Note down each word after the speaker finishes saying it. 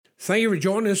Thank you for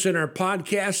joining us in our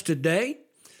podcast today.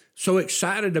 So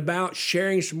excited about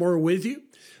sharing some more with you.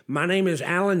 My name is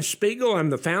Alan Speegle.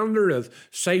 I'm the founder of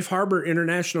Safe Harbor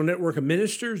International Network of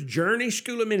Ministers, Journey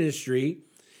School of Ministry,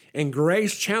 and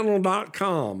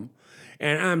GraceChannel.com.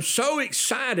 And I'm so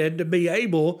excited to be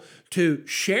able to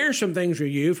share some things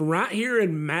with you from right here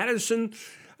in Madison,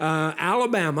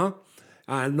 Alabama,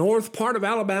 north part of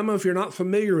Alabama, if you're not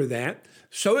familiar with that.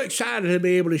 So excited to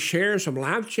be able to share some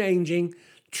life-changing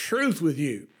truth with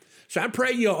you. So I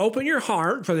pray you'll open your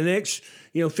heart for the next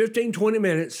 15, 20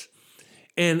 minutes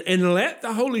and let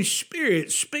the Holy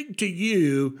Spirit speak to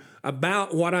you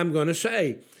about what I'm going to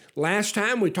say. Last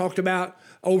time we talked about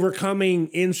overcoming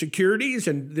insecurities,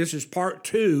 and this is part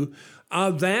 2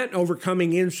 of that,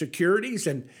 overcoming insecurities.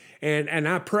 And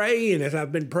I pray, and as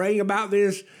I've been praying about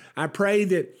this, I pray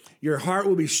that your heart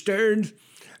will be stirred,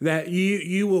 that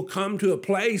you will come to a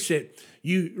place that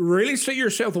you really see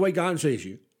yourself the way God sees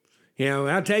you.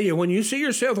 I tell you, when you see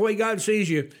yourself the way God sees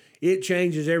you, it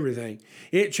changes everything.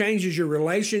 It changes your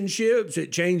relationships.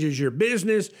 It changes your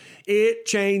business. It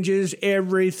changes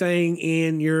everything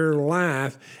in your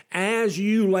life as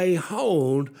you lay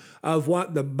hold of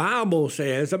what the Bible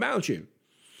says about you.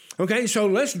 Okay, so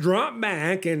let's drop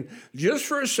back and just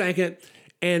for a second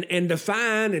and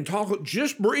define and talk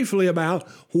just briefly about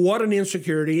what an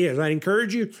insecurity is. I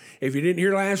encourage you, if you didn't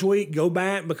hear last week, go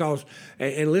back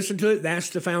and listen to it. That's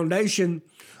the foundation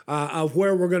of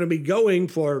where we're going to be going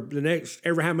for the next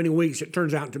ever how many weeks it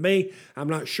turns out to be. I'm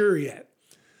not sure yet.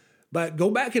 But go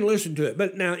back and listen to it.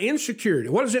 But now, insecurity,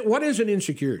 what is it? What is an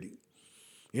insecurity?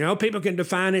 People can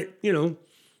define it,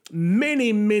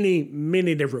 many, many,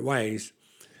 many different ways.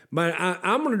 But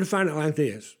I'm going to define it like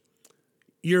this.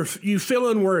 You feel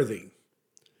unworthy.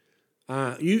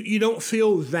 You don't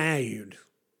feel valued.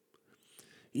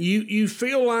 You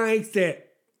feel like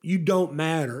that you don't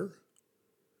matter.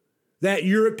 That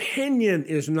your opinion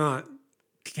is not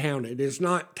counted, is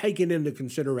not taken into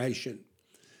consideration.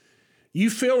 You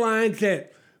feel like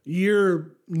that you're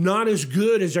not as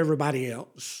good as everybody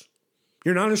else.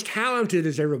 You're not as talented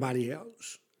as everybody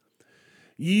else.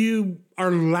 You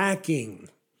are lacking.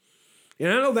 And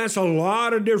I know that's a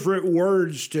lot of different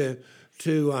words to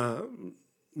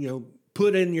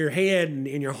put in your head and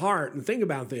in your heart and think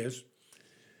about this.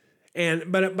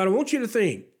 But I want you to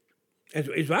think,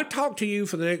 as I talk to you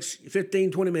for the next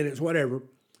 15, 20 minutes, whatever,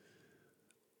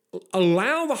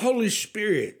 allow the Holy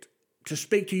Spirit to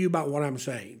speak to you about what I'm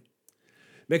saying.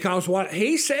 Because what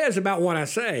He says about what I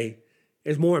say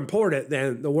is more important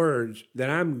than the words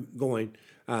that I'm going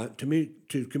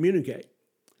to communicate.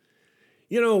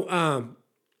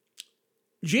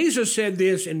 Jesus said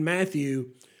this in Matthew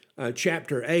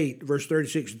chapter 8, verse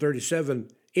 36 and 37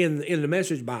 in the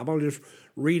Message Bible. I'll just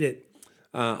read it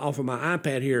off of my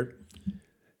iPad here.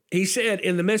 He said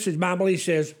in the Message Bible, he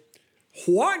says,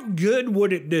 what good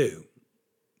would it do?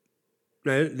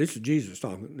 Now, this is Jesus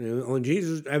talking. When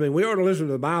Jesus, we ought to listen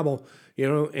to the Bible,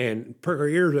 and perk our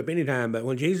ears up anytime, but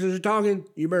when Jesus is talking,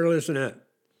 you better listen up.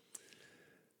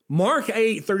 Mark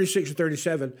 8, 36 and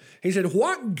 37, he said,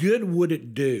 what good would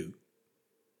it do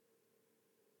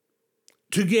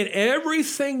to get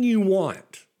everything you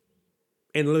want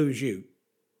and lose you,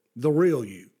 the real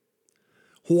you?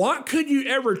 What could you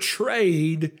ever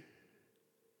trade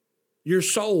your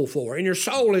soul for? And your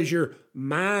soul is your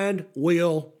mind,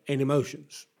 will, and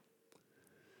emotions.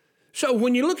 So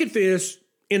when you look at this,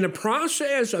 in the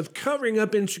process of covering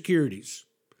up insecurities,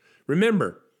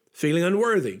 remember, feeling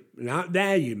unworthy, not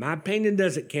valued, my opinion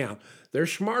doesn't count. They're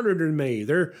smarter than me.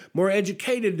 They're more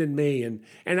educated than me. And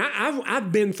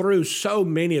I've been through so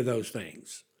many of those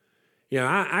things.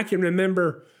 I can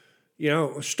remember,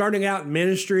 starting out in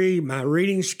ministry, my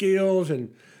reading skills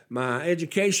and my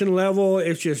education level,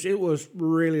 it was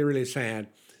really, really sad.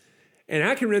 And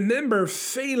I can remember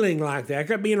feeling like that. I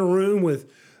could be in a room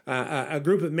with a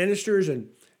group of ministers and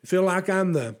feel like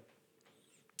I'm the,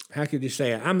 how could you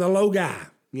say it? I'm the low guy.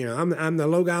 I'm the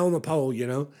low guy on the pole, who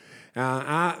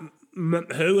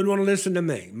would want to listen to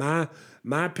me? My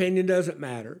opinion doesn't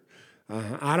matter.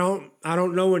 I don't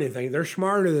know anything. They're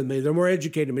smarter than me. They're more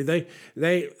educated than me.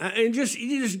 You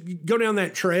just go down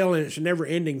that trail, and it's a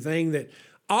never-ending thing that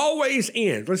always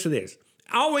ends. Listen to this.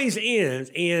 Always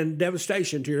ends in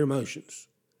devastation to your emotions.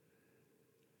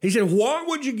 He said, what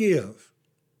would you give?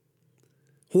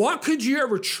 What could you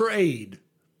ever trade?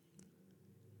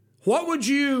 What would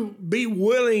you be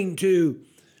willing to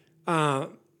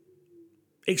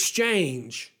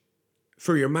exchange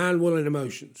for your mind, will, and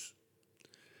emotions?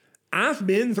 I've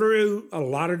been through a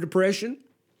lot of depression.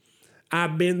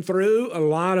 I've been through a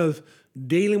lot of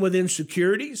dealing with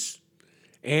insecurities.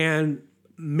 And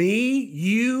me,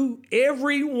 you,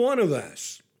 every one of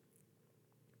us,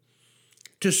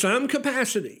 to some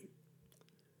capacity,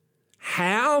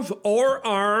 have or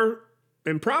are,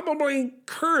 and probably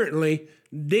currently,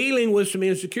 dealing with some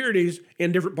insecurities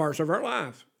in different parts of our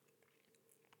life.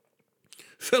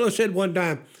 Phyllis said one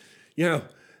time,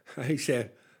 he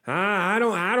said, I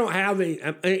don't have any,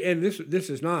 and this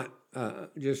is not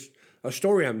just a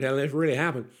story I'm telling. This really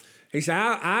happened. He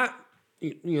said,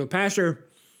 Pastor,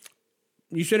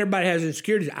 you said everybody has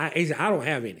insecurities. He said, I don't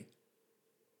have any.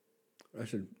 I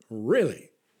said, really?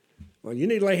 Well, you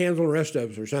need to lay hands on the rest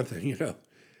of us or something,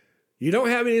 You don't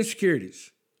have any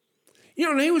insecurities.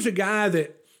 And he was a guy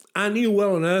that I knew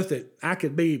well enough that I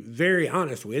could be very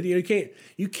honest with.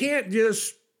 You can't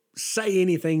just say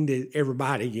anything to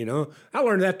everybody, I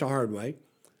learned that the hard way.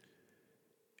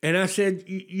 And I said,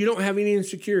 you don't have any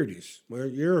insecurities. Well,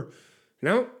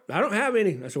 no, I don't have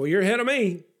any. I said, well, you're ahead of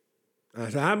me. I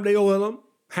said, I deal with them,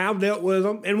 have dealt with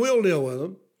them, and will deal with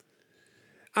them.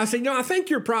 I said, I think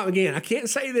you're probably, again, I can't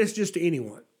say this just to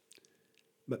anyone,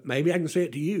 but maybe I can say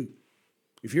it to you.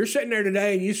 If you're sitting there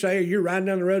today and you say, or you're riding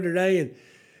down the road today and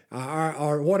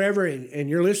or whatever, and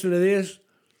you're listening to this,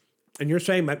 and you're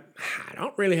saying, but I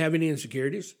don't really have any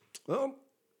insecurities. Well,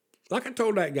 like I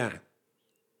told that guy,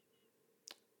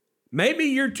 maybe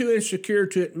you're too insecure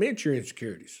to admit your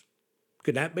insecurities.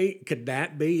 Could that be it?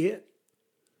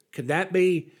 Could that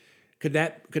be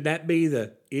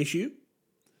the issue?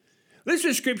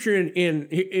 Listen to scripture and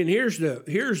here's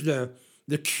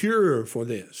the cure for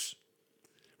this.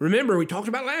 Remember, we talked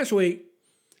about last week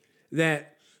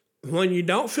that when you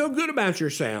don't feel good about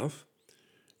yourself,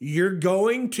 you're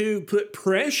going to put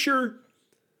pressure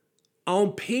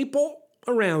on people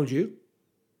around you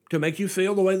to make you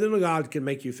feel the way that God can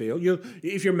make you feel.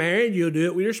 If you're married, you'll do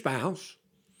it with your spouse.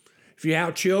 If you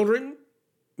have children,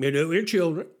 you'll do it with your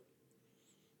children.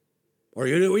 Or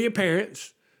you'll do it with your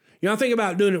parents. I think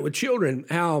about doing it with children,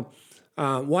 how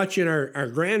watching our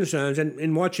grandsons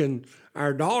and watching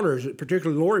our daughters,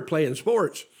 particularly Lori, playing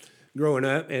sports growing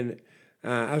up. And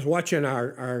I was watching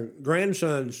our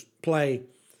grandsons play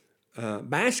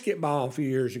basketball a few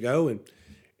years ago.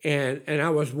 And I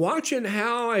was watching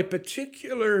how a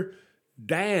particular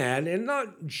dad, and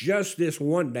not just this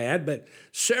one dad, but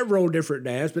several different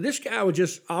dads, but this guy was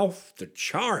just off the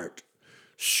chart,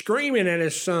 screaming at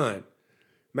his son.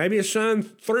 Maybe his son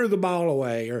threw the ball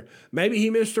away, or maybe he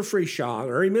missed a free shot,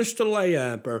 or he missed a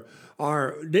layup,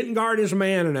 or didn't guard his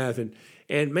man enough.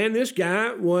 And man, this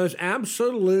guy was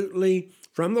absolutely,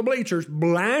 from the bleachers,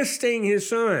 blasting his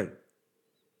son.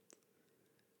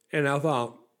 And I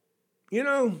thought,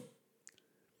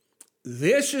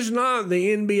 this is not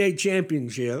the NBA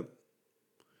championship.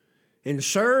 And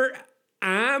sir,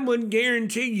 I would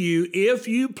guarantee you, if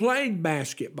you played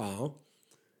basketball,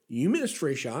 you missed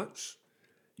free shots.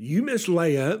 You missed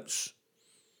layups.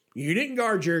 You didn't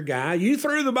guard your guy. You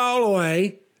threw the ball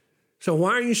away. So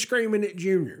why are you screaming at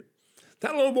Junior?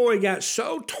 That little boy got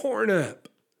so torn up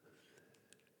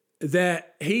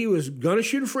that he was going to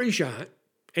shoot a free shot,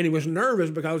 and he was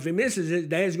nervous because if he misses it,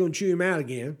 Dad's going to chew him out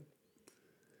again.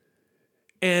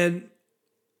 And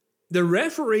the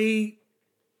referee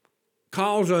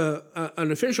calls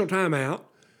an official timeout,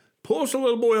 pulls the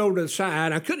little boy over to the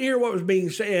side. I couldn't hear what was being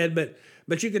said, but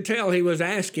you could tell he was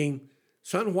asking,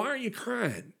 son, why are you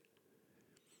crying?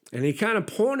 And he kind of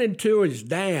pointed to his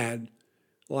dad,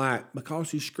 like,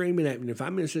 because he's screaming at me. If I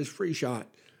miss this free shot,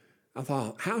 I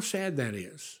thought, how sad that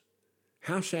is.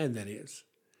 How sad that is.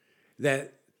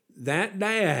 That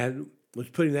dad was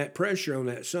putting that pressure on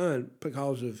that son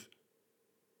because of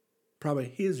probably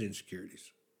his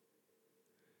insecurities.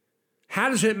 How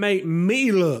does it make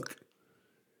me look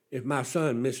if my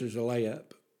son misses a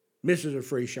layup, misses a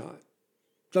free shot,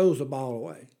 throws the ball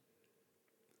away?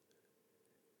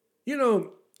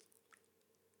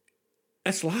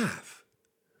 That's life.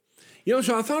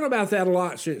 So I thought about that a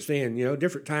lot since then,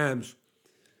 different times.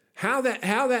 How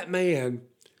that man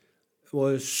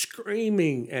was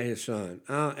screaming at his son.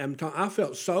 I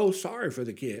felt so sorry for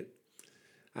the kid.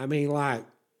 I mean, like,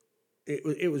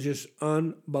 it was just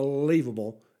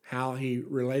unbelievable how he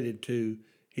related to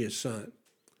his son.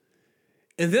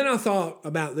 And then I thought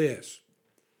about this.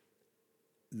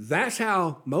 That's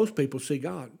how most people see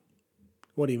God.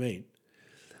 What do you mean?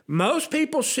 Most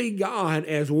people see God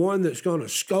as one that's going to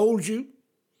scold you,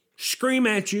 scream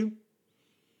at you,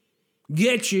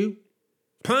 get you,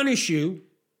 punish you,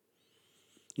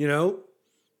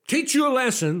 teach you a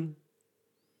lesson.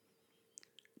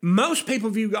 Most people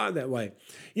view God that way.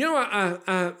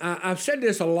 I've said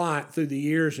this a lot through the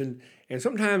years, and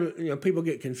sometimes people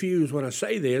get confused when I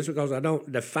say this because I don't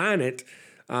define it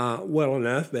well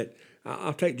enough.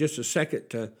 I'll take just a second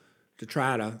to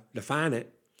try to define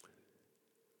it.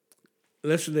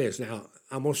 Listen to this. Now,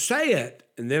 I'm going to say it,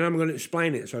 and then I'm going to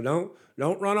explain it. So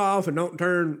don't run off and don't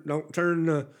turn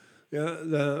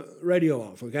the radio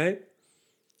off, okay?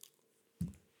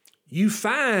 You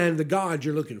find the God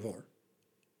you're looking for.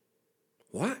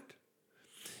 What?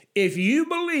 If you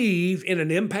believe in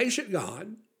an impatient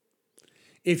God,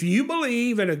 if you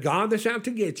believe in a God that's out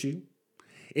to get you,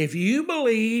 if you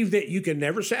believe that you can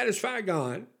never satisfy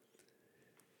God,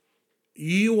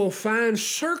 you will find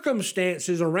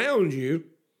circumstances around you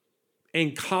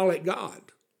and call it God.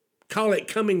 Call it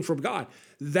coming from God.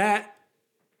 That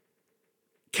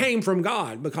came from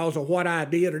God because of what I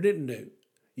did or didn't do.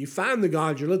 You find the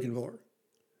God you're looking for.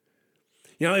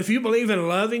 You know, if you believe in a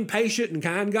loving, patient, and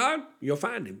kind God, you'll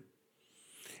find him.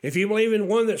 If you believe in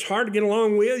one that's hard to get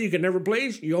along with, you can never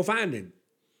please, you'll find him.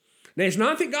 Now, it's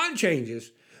not that God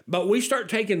changes, but we start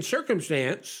taking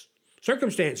circumstances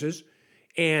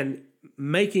and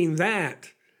making that,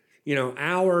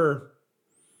 our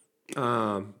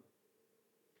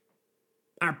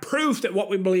proof that what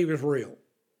we believe is real.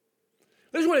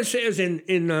 This is what it says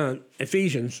in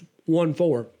Ephesians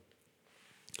 1:4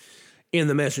 in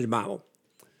the Message Bible.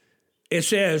 It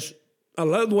says, I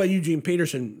love the way Eugene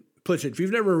Peterson puts it. If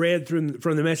you've never read from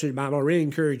the Message Bible, I really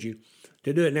encourage you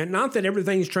to do it. Now, not that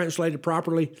everything's translated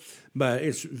properly, but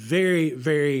it's very,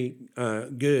 very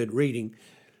good reading,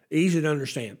 easy to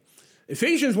understand.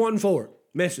 Ephesians 1:4,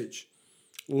 Message.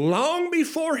 Long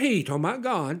before he, talking about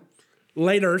God,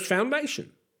 laid earth's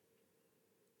foundation,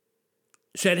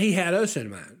 said he had us in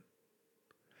mind.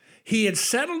 He had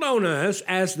settled on us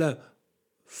as the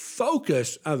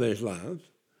focus of his love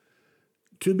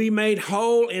to be made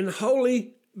whole and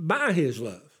holy by his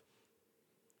love.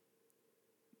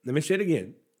 Let me say it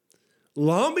again.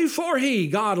 Long before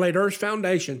God laid earth's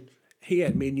foundation, he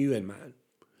had me and you in mind.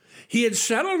 He had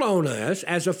settled on us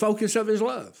as a focus of his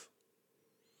love.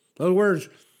 In other words,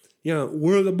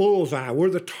 we're the bullseye.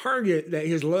 We're the target that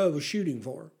his love was shooting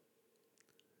for.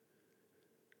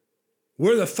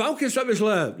 We're the focus of his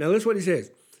love. Now, listen what he says.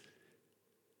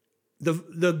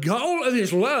 The goal of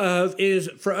his love is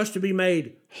for us to be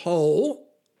made whole,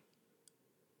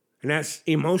 and that's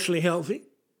emotionally healthy,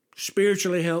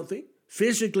 spiritually healthy,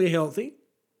 physically healthy.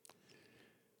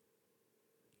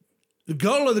 The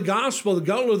goal of the gospel, the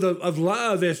goal of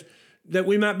love is that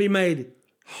we might be made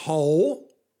whole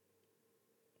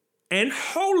and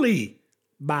holy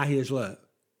by his love.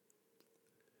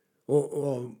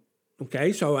 Well,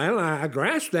 okay, so I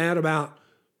grasp that about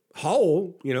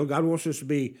whole. God wants us to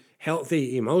be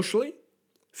healthy emotionally,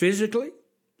 physically,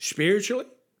 spiritually.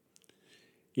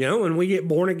 When we get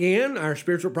born again, our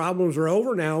spiritual problems are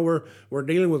over. Now we're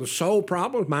dealing with the soul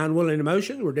problems, mind, will, and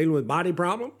emotions. We're dealing with body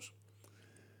problems.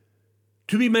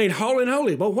 To be made whole and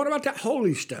holy. But what about that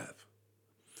holy stuff?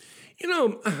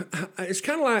 It's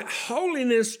kind of like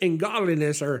holiness and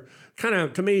godliness are kind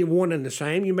of, to me, one and the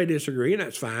same. You may disagree, and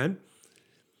that's fine.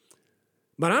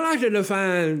 But I like to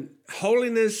define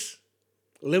holiness,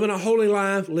 living a holy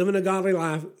life, living a godly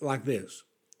life like this.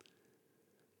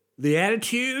 The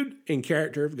attitude and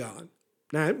character of God.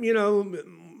 Now,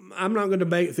 I'm not going to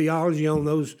debate theology on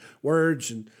those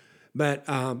words, but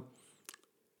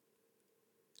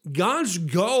God's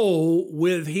goal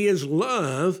with his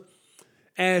love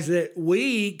is that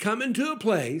we come into a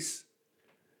place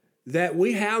that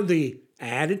we have the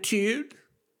attitude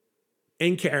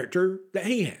and character that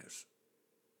he has.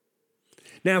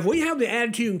 Now, if we have the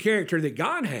attitude and character that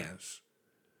God has,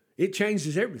 it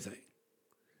changes everything.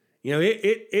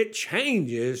 It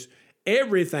changes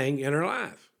everything in our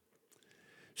life.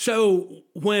 So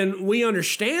when we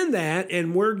understand that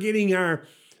and we're getting our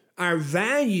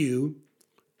value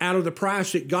out of the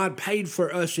price that God paid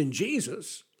for us in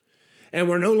Jesus, and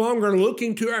we're no longer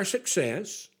looking to our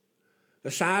success,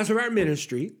 the size of our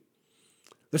ministry,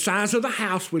 the size of the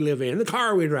house we live in, the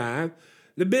car we drive,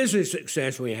 the business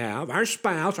success we have, our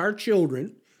spouse, our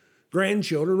children,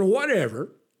 grandchildren, or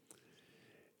whatever,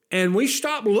 and we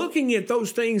stop looking at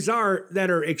those things that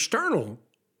are external,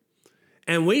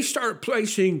 and we start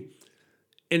placing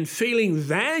and feeling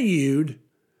valued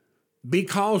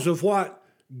because of what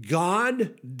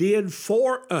God did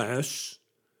for us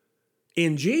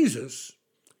in Jesus,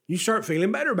 you start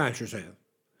feeling better about yourself.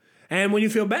 And when you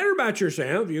feel better about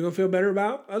yourself, you're going to feel better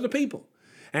about other people.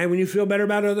 And when you feel better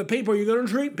about other people, you're going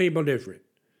to treat people different.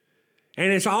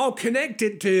 And it's all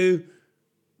connected to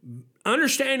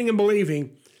understanding and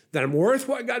believing that I'm worth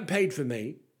what God paid for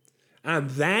me. I'm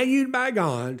valued by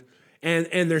God.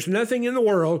 And there's nothing in the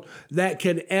world that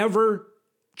can ever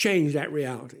change that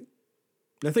reality.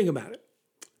 Now think about it.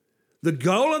 The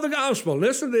goal of the gospel,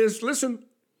 listen to this, listen.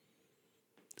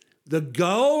 The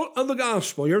goal of the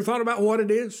gospel, you ever thought about what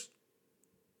it is?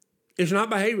 It's not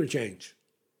behavior change.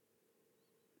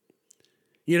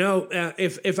 You know,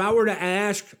 if I were to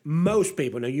ask most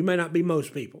people, now you may not be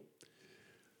most people,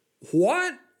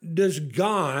 what does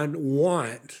God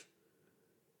want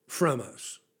from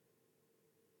us?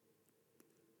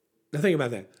 Now think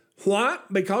about that.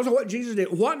 What, because of what Jesus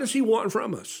did, what does he want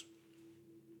from us?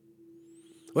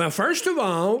 Well, first of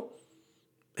all,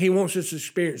 he wants us to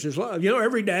experience his love. You know,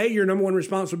 every day your number one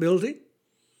responsibility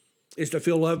is to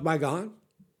feel loved by God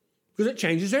because it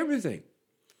changes everything.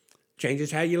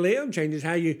 Changes how you live, changes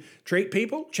how you treat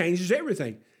people, changes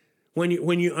everything. When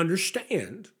you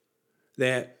understand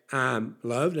that I'm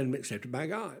loved and accepted by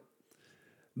God.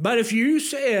 But if you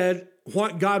said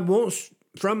what God wants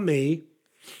from me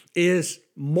is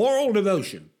moral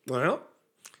devotion, well,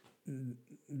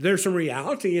 there's some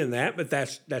reality in that, but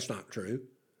that's not true.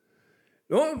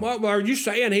 Well, are you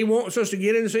saying he wants us to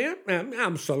get in sin?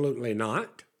 Absolutely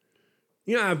not.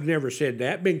 You know, I've never said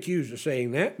that, been accused of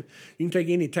saying that. You can take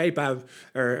any tape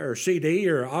or CD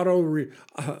or auto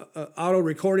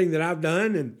recording that I've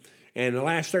done in the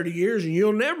last 30 years, and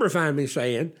you'll never find me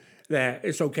saying that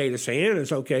it's okay to sin,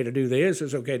 it's okay to do this,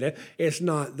 it's okay to... It's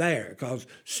not there, because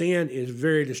sin is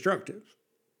very destructive.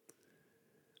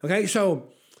 Okay, so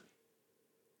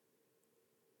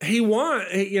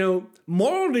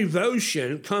moral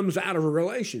devotion comes out of a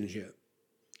relationship.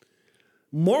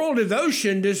 Moral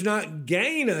devotion does not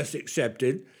gain us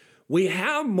accepted. We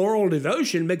have moral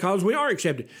devotion because we are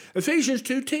accepted. Ephesians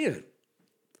 2:10.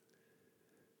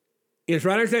 It's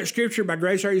right after that scripture, by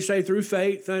grace are you saved through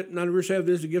faith, not of yourself,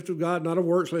 this is the gift of God, not of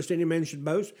works, lest any man should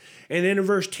boast. And then in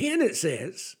verse 10 it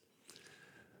says,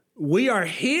 we are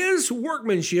his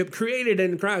workmanship created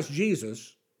in Christ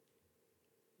Jesus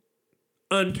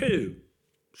unto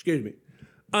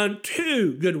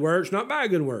good works, not by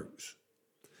good works.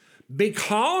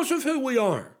 Because of who we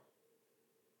are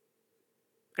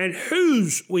and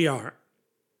whose we are,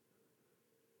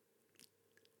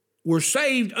 we're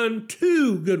saved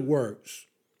unto good works.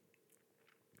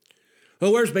 In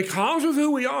other words, because of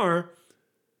who we are,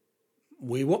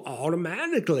 we will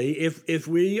automatically, if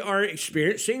we are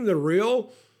experiencing the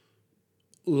real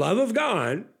love of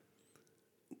God,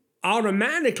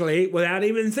 automatically, without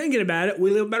even thinking about it,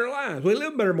 we live better lives. We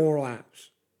live better moral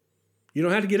lives. You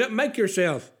don't have to get up and make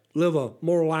yourself live a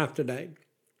moral life today.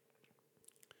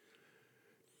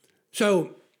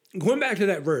 So, going back to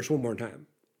that verse one more time.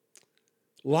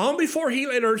 Long before he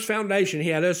laid earth's foundation, he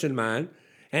had us in mind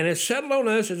and has settled on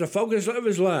us as a focus of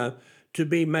his love to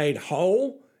be made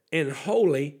whole and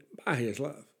holy by his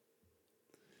love.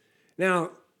 Now,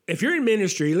 if you're in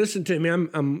ministry, listen to me.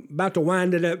 I'm about to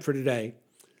wind it up for today.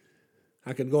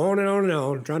 I could go on and on and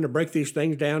on, trying to break these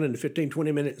things down into 15,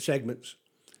 20-minute segments.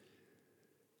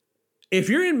 If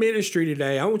you're in ministry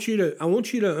today, I want you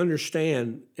to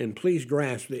understand and please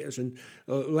grasp this and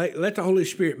let the Holy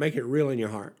Spirit make it real in your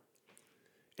heart.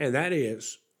 And that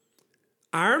is,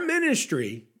 our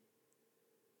ministry,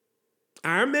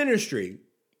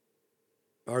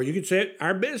 or you could say it,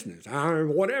 our business, our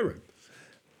whatever.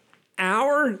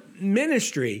 Our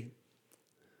ministry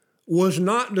was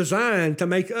not designed to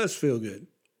make us feel good.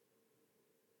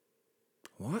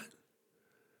 What?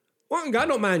 Well, God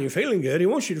don't mind you feeling good. He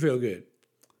wants you to feel good.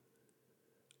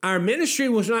 Our ministry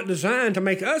was not designed to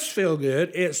make us feel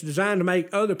good. It's designed to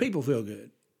make other people feel good.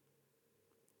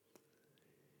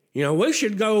 You know, we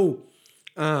should go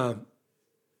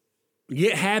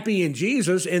get happy in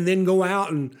Jesus and then go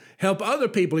out and help other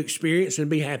people experience and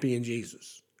be happy in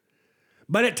Jesus.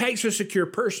 But it takes a secure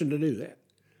person to do that.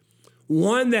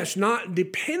 One that's not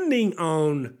depending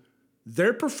on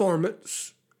their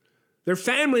performance, their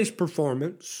family's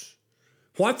performance,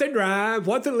 what they drive,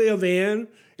 what they live in,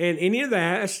 and any of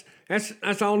that.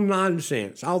 That's all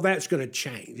nonsense. All that's going to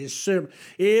change.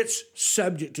 It's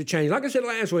subject to change. Like I said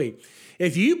last week,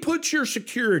 if you put your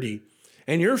security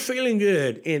and you're feeling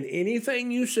good in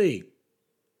anything you see,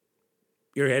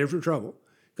 you're headed for trouble.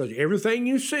 Because everything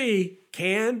you see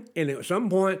can and at some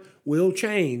point will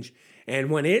change. And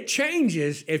when it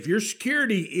changes, if your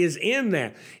security is in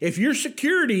that, if your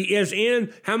security is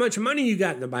in how much money you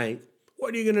got in the bank,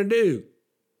 what are you going to do?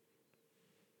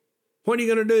 What are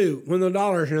you going to do when the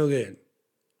dollar's no good?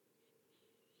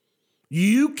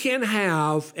 You can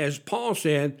have, as Paul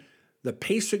said, the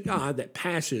peace of God that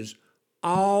passes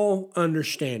all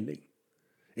understanding.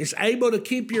 It's able to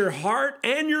keep your heart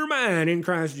and your mind in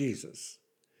Christ Jesus.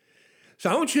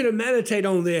 So I want you to meditate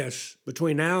on this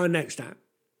between now and next time.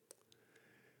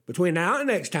 Between now and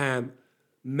next time,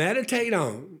 meditate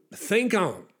on, think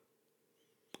on.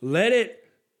 Let it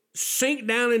sink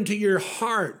down into your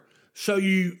heart so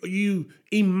you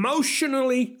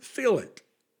emotionally feel it.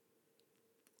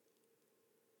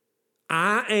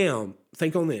 I am,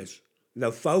 think on this,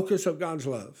 the focus of God's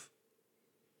love.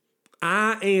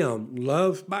 I am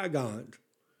loved by God,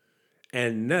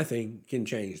 and nothing can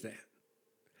change that.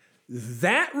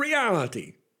 That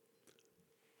reality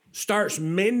starts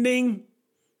mending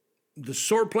the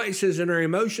sore places in our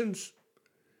emotions,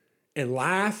 and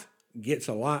life gets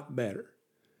a lot better.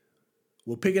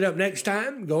 We'll pick it up next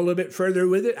time, go a little bit further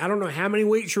with it. I don't know how many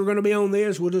weeks we're going to be on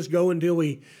this. We'll just go until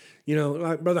we,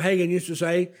 like Brother Hagin used to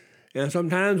say, and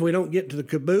sometimes we don't get to the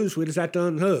caboose, we just have to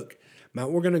unhook.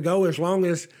 But we're going to go as long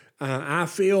as I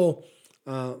feel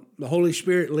the Holy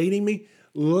Spirit leading me.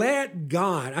 Let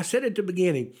God, I said at the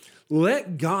beginning,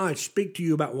 let God speak to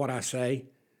you about what I say,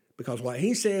 because what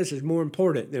he says is more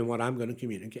important than what I'm going to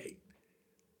communicate.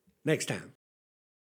 Next time.